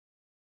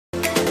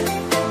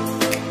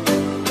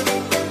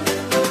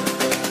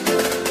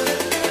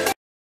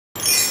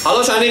Hello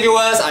Shiny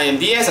viewers, I am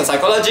DS, a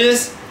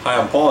psychologist. Hi,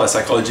 I'm Paul, a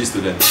psychology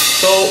student.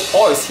 So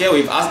Paul is here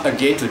with us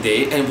again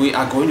today and we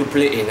are going to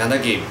play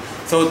another game.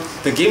 So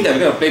the game that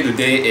we're going to play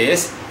today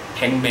is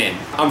HangMan.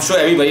 I'm sure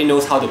everybody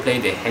knows how to play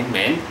the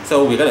HangMan,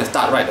 so we're going to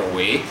start right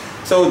away.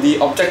 So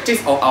the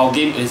objective of our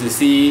game is to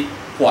see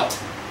what?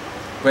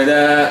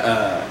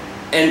 Whether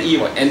NE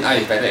or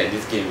NI is better at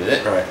this game, is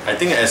it? Right. I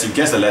think as you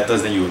guess the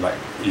letters, then you like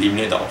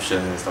eliminate the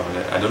options and stuff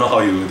like that. I don't know how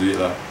you will do it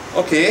lah.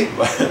 Okay.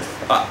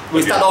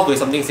 We start off with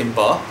something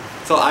simple.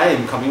 So I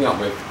am coming up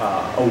with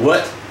a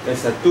word.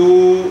 There's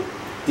two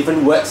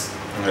different words.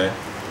 Okay.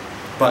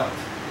 But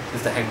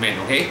it's the HangMan,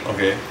 okay?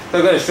 Okay. So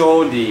I'm going to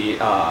show the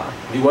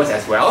words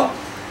as well.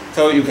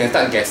 So you can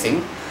start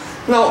guessing.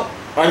 Now,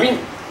 I mean,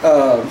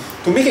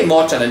 to make it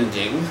more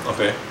challenging,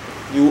 Okay.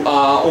 you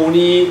are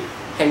only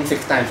hang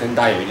 6 times and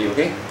die already,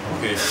 okay?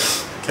 Okay.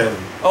 Can.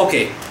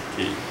 Okay.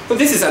 Okay. So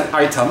this is an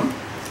item.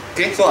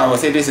 Okay, so I will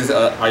say this is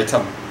an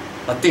item.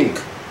 A thing.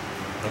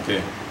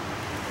 Okay.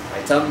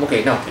 Item.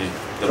 Okay, now. Okay.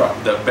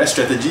 The best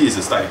strategy is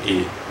to start with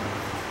A.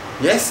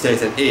 Yes, there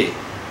is an A.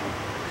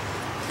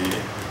 Okay.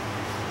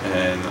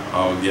 And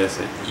I'll guess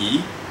an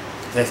E.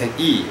 There's an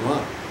E. Wow.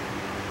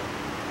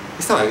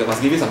 This time I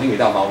must give you something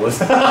without vowels.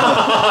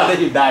 Then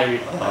you die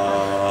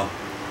already.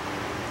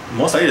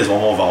 Most likely there's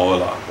one more vowel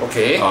lah.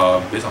 Okay.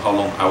 Based on how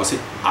long, I would say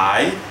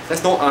I.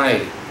 There's no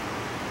I.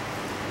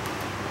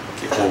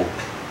 Okay. O.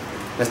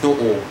 There's no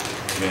O.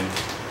 Then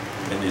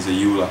it's a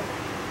U lah.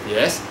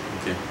 Yes.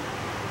 Okay.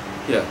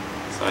 Here.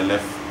 So I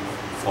left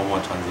 4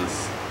 more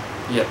chances.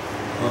 Yep.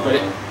 You got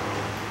it.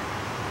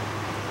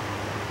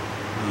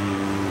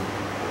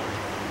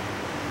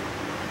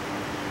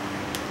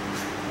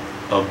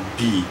 A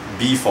B.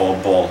 B for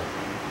ball.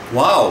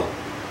 Wow.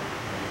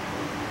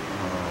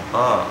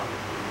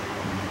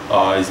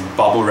 It's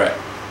bubble wrap.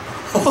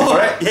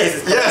 Correct?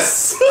 Yes.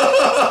 Yes.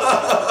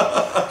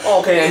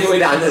 Okay, anyway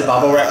the answer is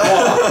bubble wrap.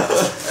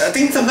 I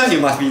think sometimes you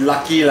must be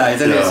lucky lah,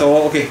 isn't it?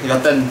 So okay, your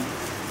turn.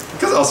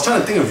 Because I was trying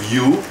to think of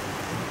you.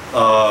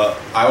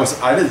 I was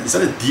it's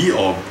either D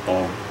or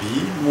B.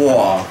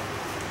 Wow.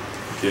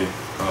 Okay.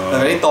 A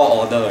very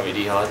tall order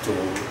already, huh?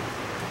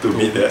 To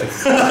meet that.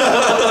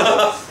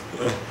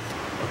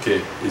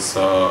 Okay, it's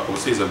I would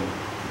say it's a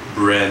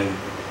brand.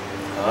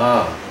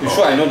 You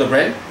sure I know the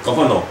brand?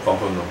 Confirm no.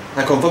 Confirm no.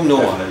 I confirm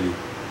no. Definitely.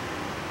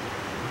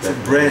 It's a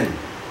brand.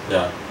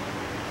 Yeah.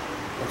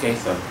 Okay.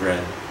 It's a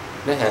brand.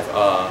 Then have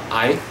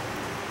I.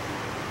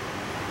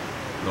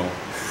 No.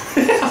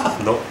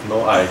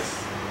 No eyes.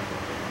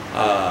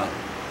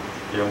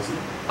 You don't see?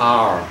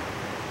 R.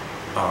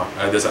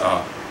 There's a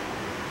R.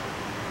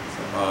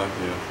 So R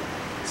here.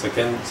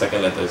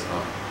 Second letter is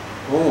R.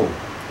 Oh.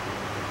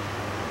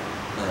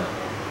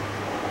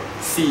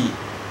 C.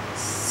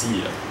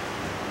 C.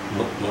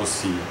 No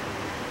C.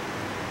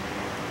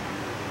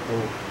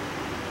 Oh.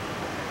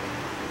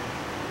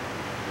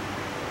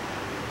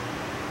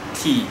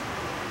 T.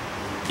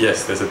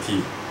 Yes, there's a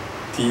T.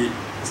 T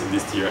is in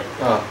this T, right?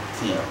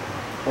 T. Yeah.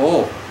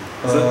 Oh.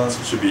 It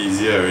should be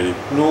easier already.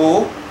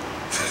 No.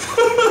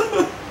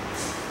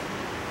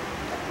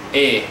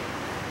 A.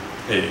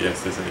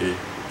 Yes, there's an A.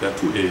 There are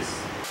 2 A's.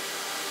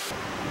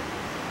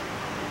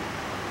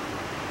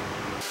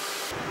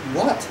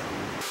 What?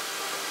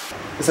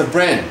 It's a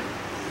brand.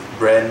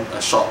 Brand,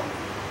 a shop.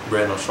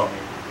 Brand or shop.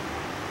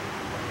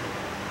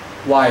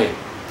 Why?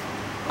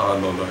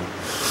 No.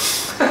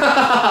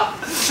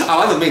 I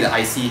want to make the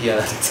IC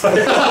here.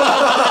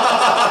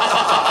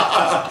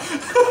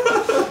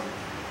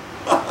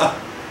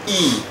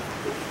 E.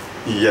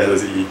 Yeah,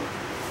 there's an E.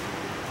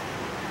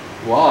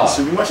 Wow. It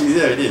should be much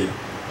easier already.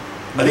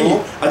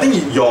 I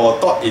think your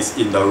thought is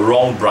in the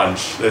wrong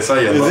branch. That's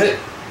why you're not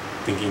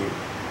thinking.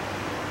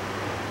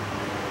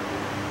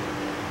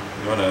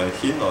 You want a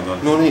hint or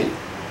not? No need.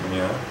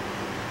 Yeah.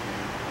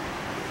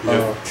 You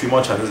have 3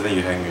 more chances, then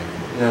you hang it.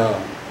 Yeah.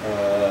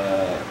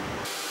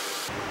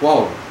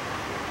 Wow.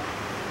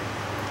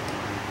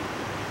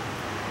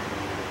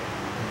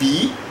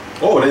 B.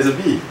 Oh, there's a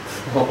B.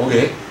 Oh,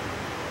 okay.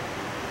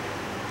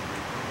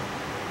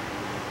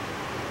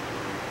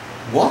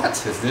 What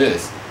is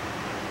this?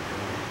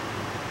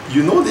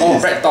 You know this? Oh,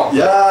 bread talk.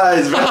 Yeah,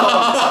 it's bread talk.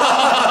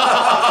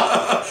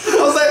 I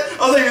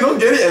was like, you don't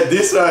get it at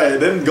this, right?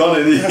 Then gone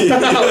already.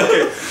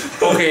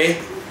 Okay.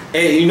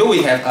 Hey, you know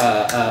we have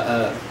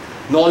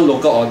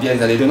non-local audience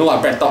and they don't know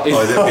what bread talk is.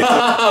 Oh, is it? Okay.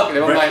 Okay,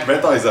 never mind.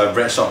 Bread talk is a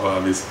bread shop,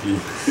 basically.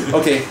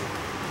 Okay.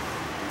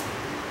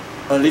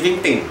 A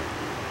living thing.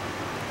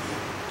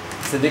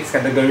 It's the next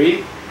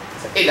category.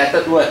 It's an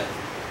 8-lettered word.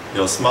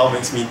 Your smile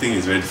makes me think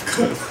it's very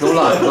difficult. No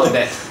lah, not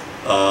that.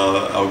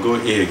 I'll go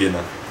A again.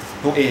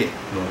 No A.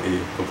 No A,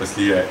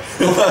 purposely, right?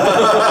 No, it's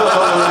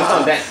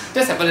not that.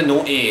 Just happen to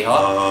no A,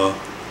 huh?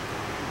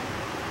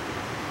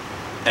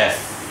 F.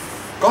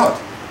 God.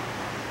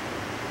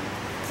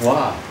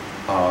 Wow.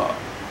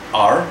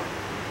 R.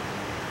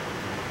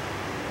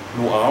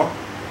 No R.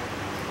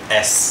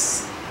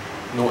 S.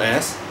 No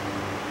S.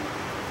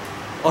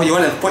 Oh, you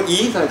want to put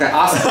E so I can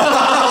ask?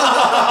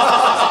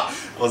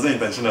 Wasn't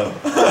intentional.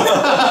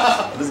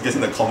 I'm just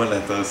guessing the common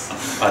letters.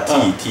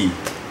 T.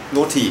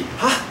 No T.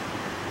 Huh?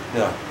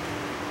 Yeah.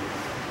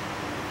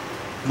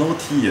 No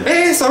T.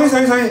 Hey, sorry.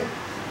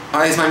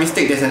 It's my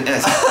mistake, there's an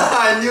S.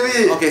 I knew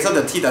it. Okay, so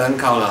the T doesn't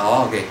count lah.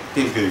 Oh, okay.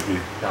 Okay.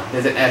 Yeah,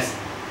 there's an S.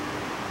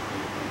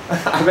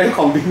 I very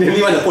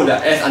conveniently want to put the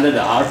S under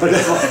the R.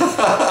 That's why.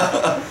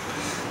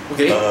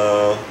 Okay.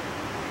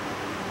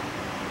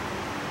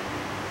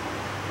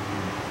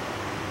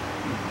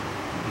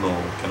 No,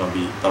 cannot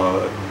be.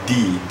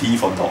 D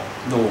for dog.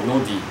 No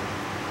D.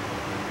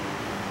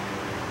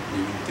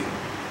 Living thing.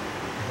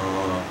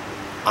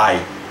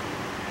 I.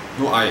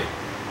 No I.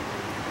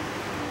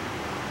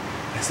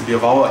 Has to be a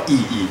vowel.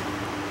 E.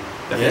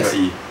 Definitely Yes.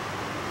 E.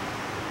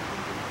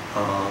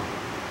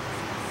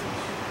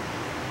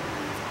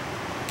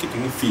 Keep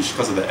thinking fish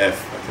because of the F.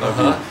 I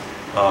cannot be.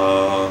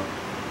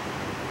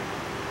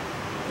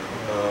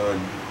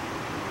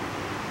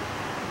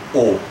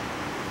 O.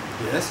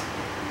 Yes.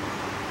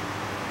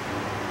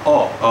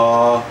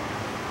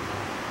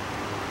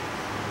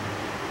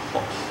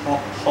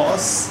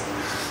 Horse.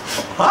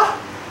 Huh?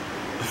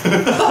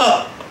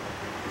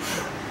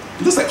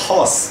 It looks like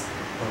horse.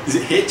 Is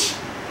it H?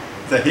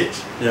 Is that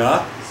H?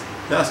 Yeah.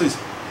 Yeah, so it's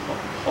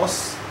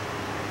horse.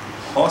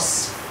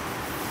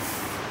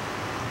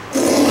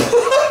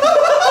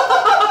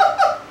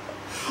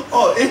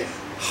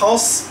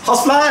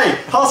 Housefly.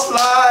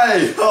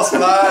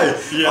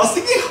 Yes. I was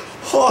thinking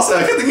horse.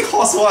 I kept thinking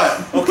horse what?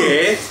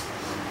 Okay.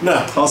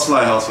 Nah.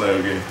 Housefly.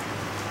 Okay.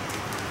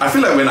 I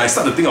feel like when I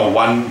start to think of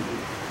one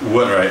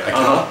word, right, I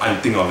cannot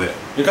unthink of it.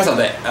 Because of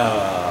that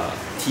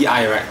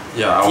TI, right?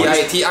 Yeah.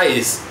 TI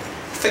is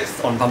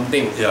fixed on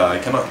something. Yeah, I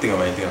cannot think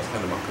of anything else.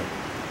 Find the marker.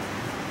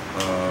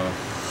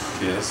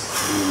 Okay, let's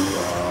do.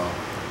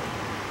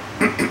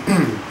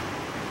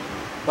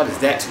 What is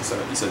that?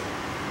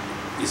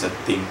 It's a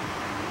thing.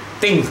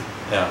 Thing.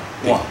 Yeah.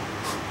 Wow.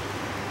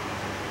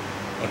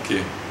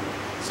 Okay.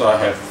 So I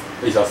have.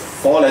 It's a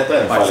 4-letter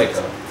and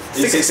 5-letter.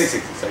 Six.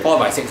 Sorry. 4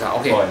 by 6.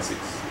 Okay. 4 and 6.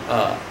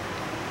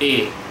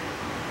 A.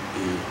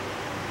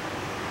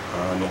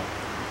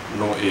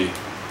 No A.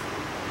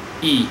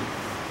 E.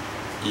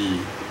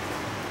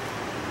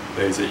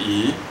 There is a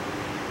E.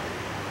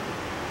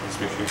 Let's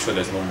make sure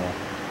there's no more.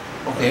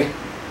 Okay.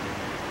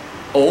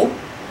 O.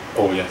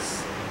 Oh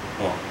yes.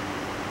 Oh.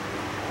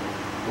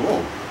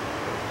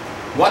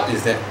 What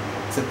is that?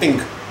 It's a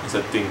thing. It's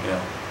a thing,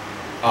 yeah.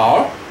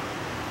 R.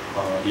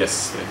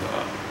 Yes, there's a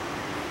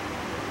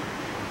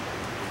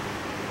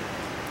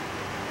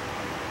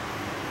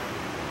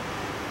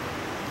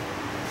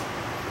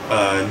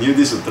R. Knew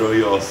this would throw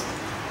you off.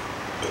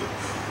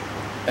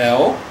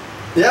 L.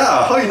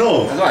 Yeah, how you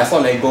know? That's why I saw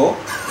Lego.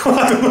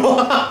 I don't know.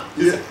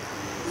 Yeah.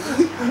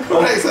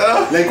 Correct,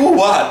 sir. Lego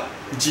what?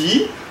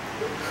 G?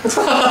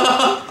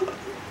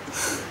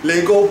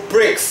 Lego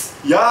bricks.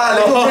 Yeah,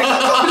 Lego bricks.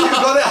 How did you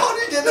got it? How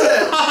did you get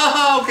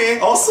that? Okay.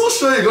 I was so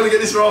sure you're gonna get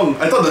this wrong.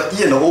 I thought the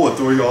E and the O would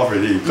throw you off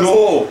already.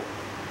 No.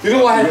 You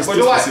know what happened?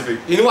 Too specific.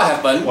 You know what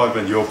happened? What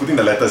happened? You were putting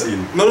the letters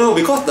in. No,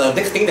 because the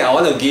next thing that I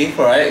want to give,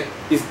 right,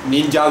 is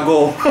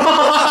Ninjago.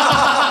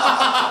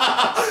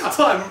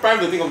 So I'm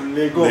primed to think of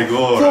Lego.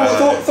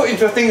 So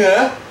interesting,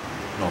 eh?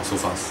 No, so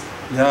fast.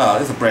 Yeah,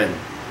 that's a brand.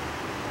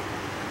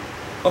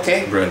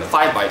 Okay. Brand.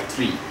 5 by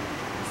 3.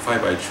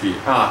 5 by 3.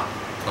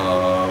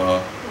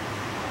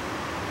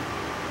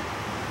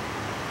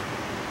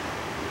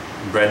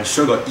 Brand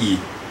sure got E.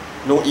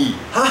 No E.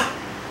 Huh?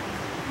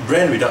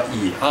 Brand without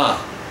E.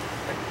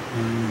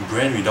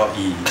 Brand without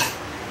E.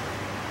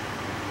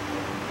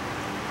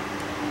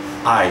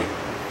 I.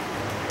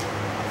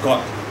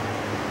 Got.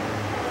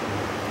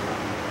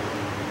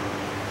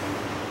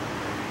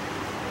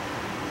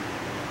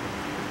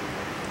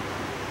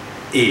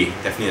 A.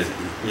 Definitely has E.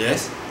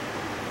 Yes.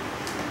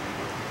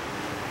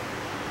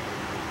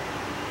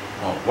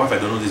 Oh, what if I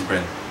don't know this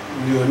brand?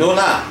 You know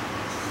lah.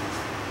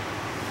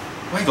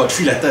 Why got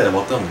 3 letters at the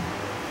bottom?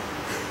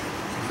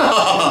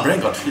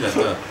 Brand got 3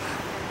 letters.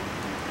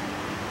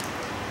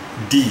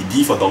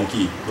 D for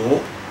donkey.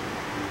 No.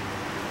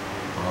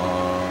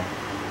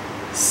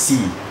 C.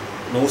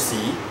 No C.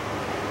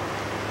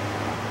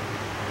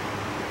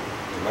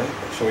 Am I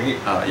showing it?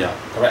 Yeah.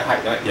 Correct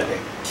height, right? Yeah. Okay.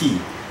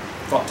 T.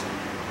 Got.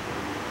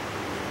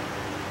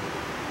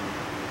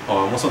 Oh, I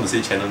almost want to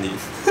say channel name.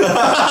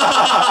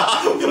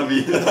 Gonna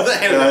be.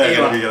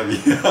 Gonna be.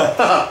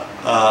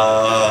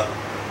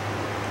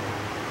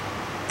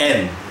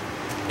 N.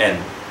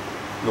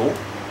 No.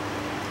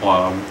 Oh,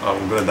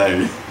 I'm gonna die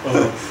already.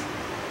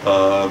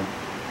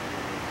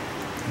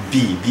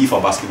 B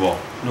for basketball.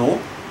 No.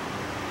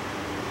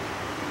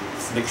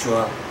 Let's make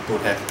sure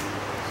don't have.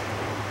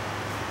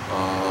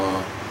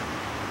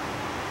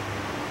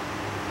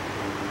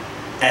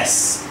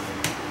 S.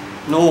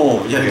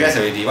 No, you have Okay. guessed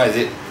already. What is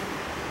it?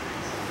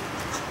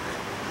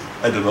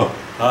 I don't know.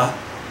 Huh?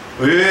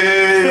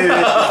 Wait.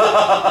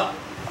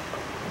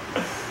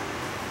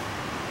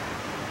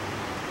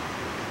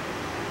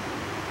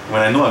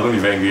 When I know I'm gonna be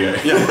very angry,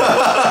 right? Yeah.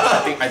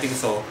 I think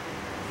so.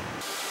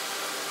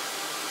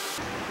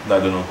 I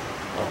don't know.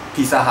 Oh,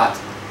 Pizza Hut.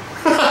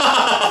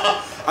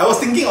 I I was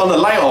thinking on the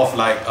line of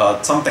like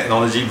some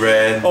technology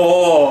brand.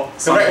 Oh,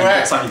 some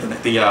correct. Some internet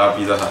thing, yeah,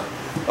 Pizza Hut.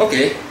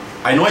 Okay.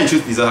 I know why you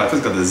choose Pizza Hut because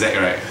got the Z,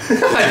 right?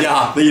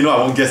 Yeah. Then you know I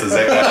won't guess the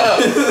Z,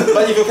 right?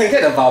 But if you can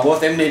get the vowels,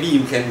 then maybe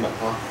you can.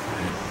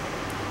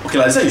 Okay,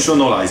 like, this one you sure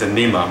know lah. It's a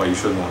name lah, but you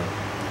sure know.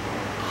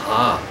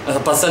 As a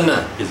person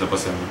It's a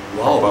person.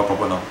 Wow.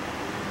 Proper now.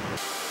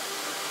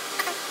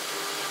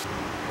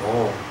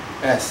 Oh,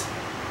 S.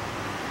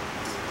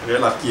 Very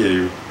lucky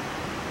you.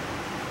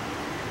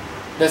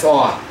 That's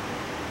all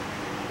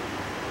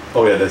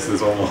Oh yeah, there's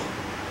one more.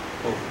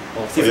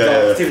 Oh,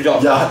 Steve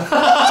Jobs. Yeah.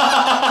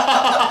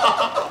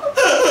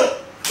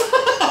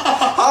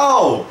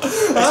 How?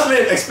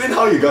 Explain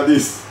how you got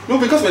this. No,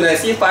 because when I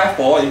see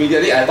 5-4,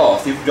 immediately I thought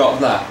of Steve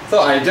Jobs lah.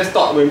 So I just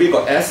thought maybe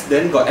got S,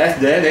 then got S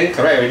there, then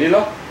correct already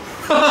lor.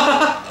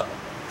 That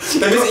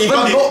means even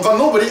got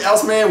nobody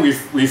else man with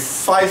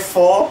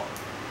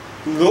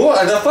 5-4. No,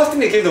 the first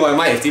thing that came to my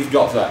mind is Steve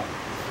Jobs lah.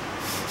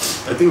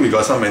 I think we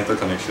got some mental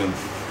connection.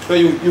 So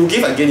you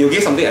give again, you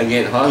give something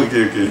again, huh?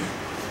 Okay.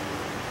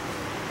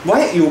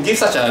 Why you give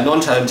such a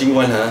non-challenging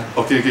one, huh?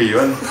 Okay, you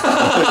want?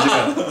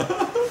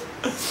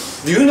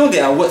 Do you know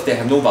there are words that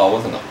have no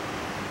vowels or not?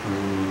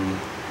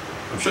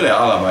 I'm sure there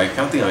are, but I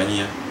can't think of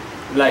any.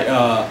 Like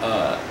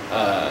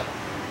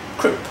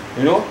crypt,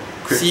 you know?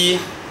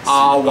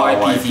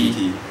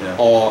 CRYPT. Yeah.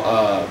 Or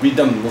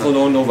rhythm, also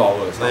no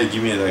vowels. Now you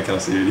give me that I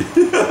cannot say already.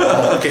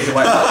 Oh, okay,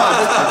 right.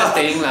 I'm just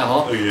saying lah,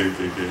 huh? Okay.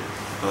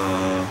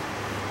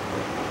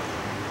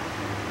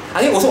 I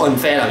think also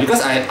unfair lah,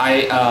 because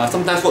I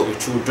sometimes work with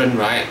children,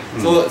 right?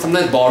 So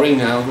sometimes boring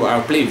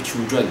I'll play with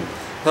children.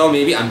 So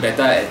maybe I'm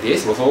better at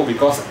this also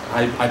because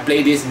I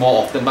play this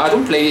more often, but I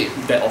don't play it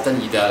that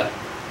often either.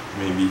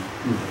 Maybe.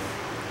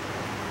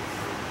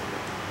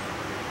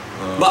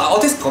 But all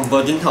these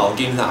convergent kind of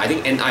games, I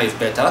think NI is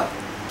better.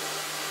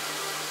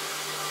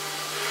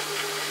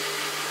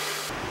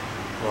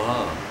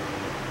 Wow.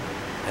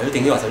 Are you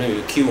thinking of something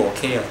with Q or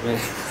K or something?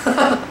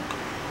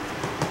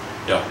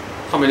 Yeah.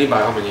 How many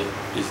by how many?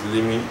 It's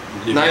limit.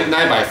 9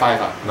 by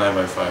 5 ah? 9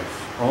 by 5.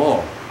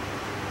 Oh.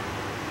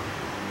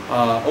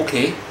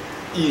 Okay.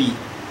 E.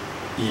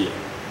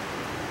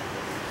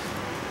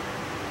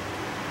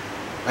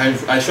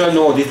 I sure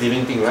know this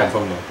living thing, right?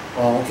 Confirm no.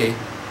 Oh, okay.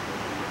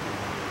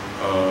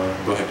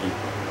 Don't have E.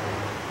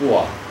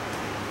 Wow.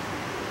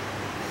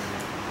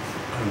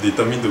 I'm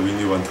determined to win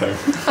you one time.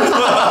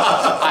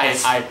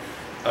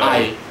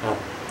 I.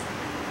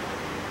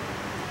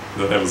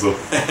 Don't have also.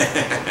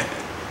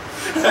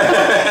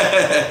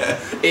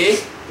 A?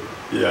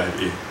 Yeah, I have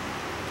A.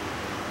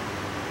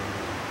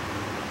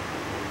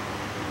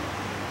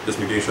 Just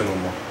making sure no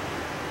more.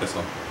 That's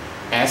all.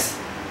 S?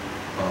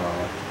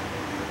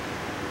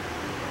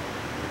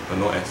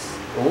 No S.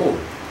 Oh.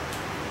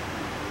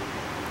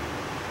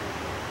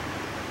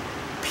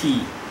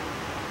 P.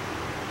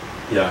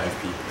 Yeah, I have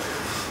P.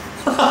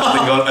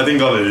 I think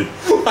got already.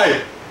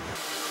 Why?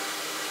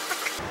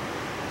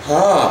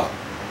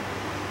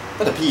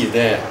 But the P is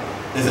there.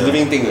 There's a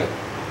living thing.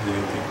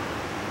 Living thing.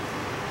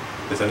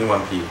 There's only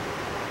one P.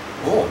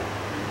 Oh.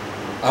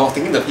 I was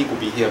thinking the P could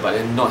be here, but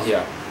then not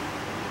here.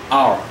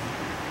 R.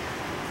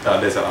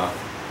 There's a R.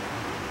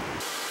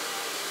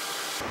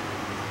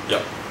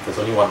 Yep, there's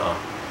only one R.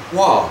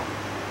 Wow.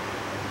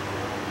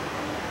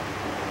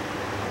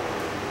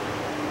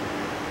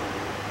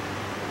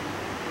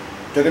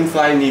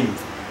 Dragonfly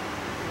nymph.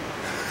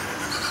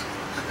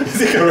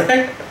 Is it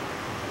correct?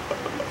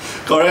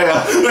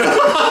 Correct.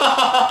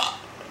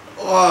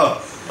 Wow.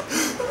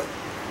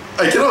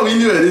 I cannot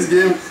win you at this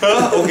game.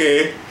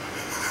 Okay.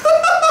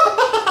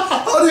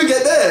 How do you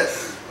get that?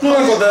 No, I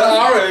got the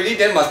R already,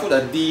 then must put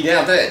a D, then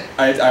after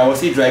that I will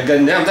see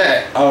dragon, then after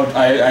that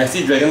I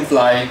see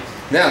dragonfly,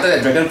 then after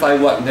that dragonfly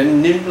what?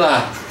 Then nymph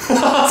lah.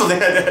 Something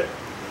like that.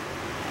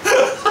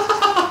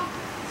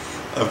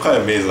 I'm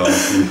quite amazed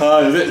honestly.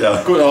 Is it?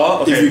 Yeah. Good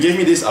okay. If you gave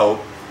me this, I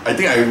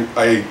think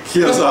I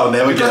here also I'll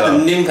never get because the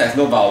nymph has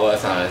no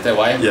vowels, is that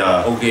why?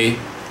 Yeah. Okay.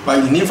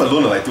 But nymph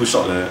alone are like too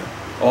short.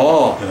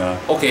 Oh. Yeah.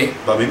 Okay.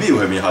 But maybe it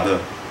would have been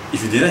harder.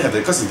 If you didn't have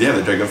because you didn't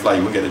have the dragonfly,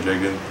 you won't get the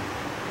dragon.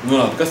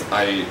 No, because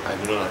I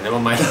don't know, never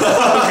mind.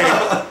 Okay.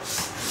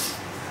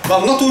 But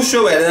I'm not too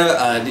sure whether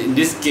in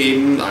this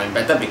game I'm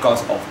better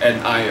because of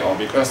NI or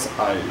because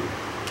I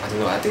don't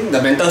know. I think the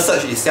mental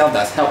search itself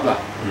does help lah.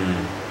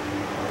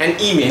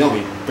 NE may not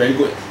be very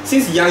good.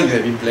 Since young you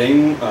have been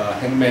playing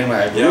HangMan,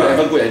 right? Were you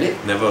ever good at it?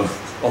 Never.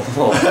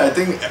 Oh. I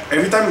think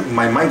every time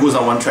my mind goes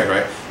on one track,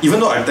 right? Even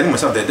though I'm telling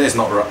myself that is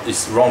not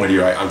it's wrong already,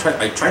 right? I'm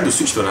trying to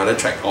switch to another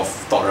track of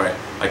thought, right?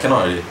 I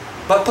cannot already.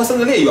 But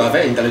personally, you are a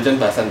very intelligent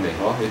person,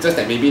 it's just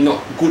that maybe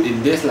not good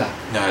in this lah.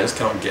 Yeah, I just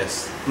cannot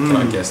guess.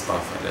 Cannot guess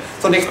stuff like that.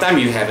 So next time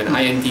you have an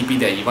INTP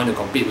that you want to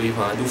compete with,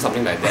 do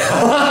something like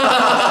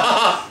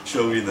that.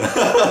 Sure win.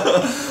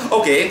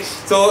 Okay,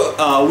 so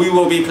we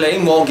will be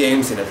playing more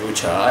games in the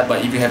future.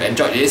 But if you have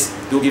enjoyed this,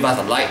 do give us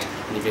a like.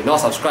 And if you're not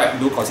subscribed,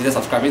 do consider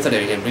subscribing so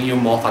that we can bring you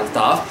more fun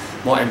stuff,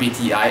 more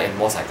MBTI and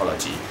more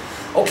psychology.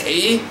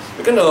 Okay,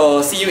 we're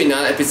gonna see you in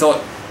another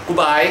episode.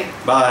 Goodbye.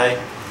 Bye.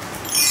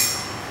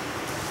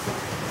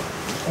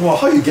 Wow,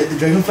 how you get the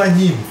dragonfly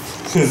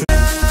name?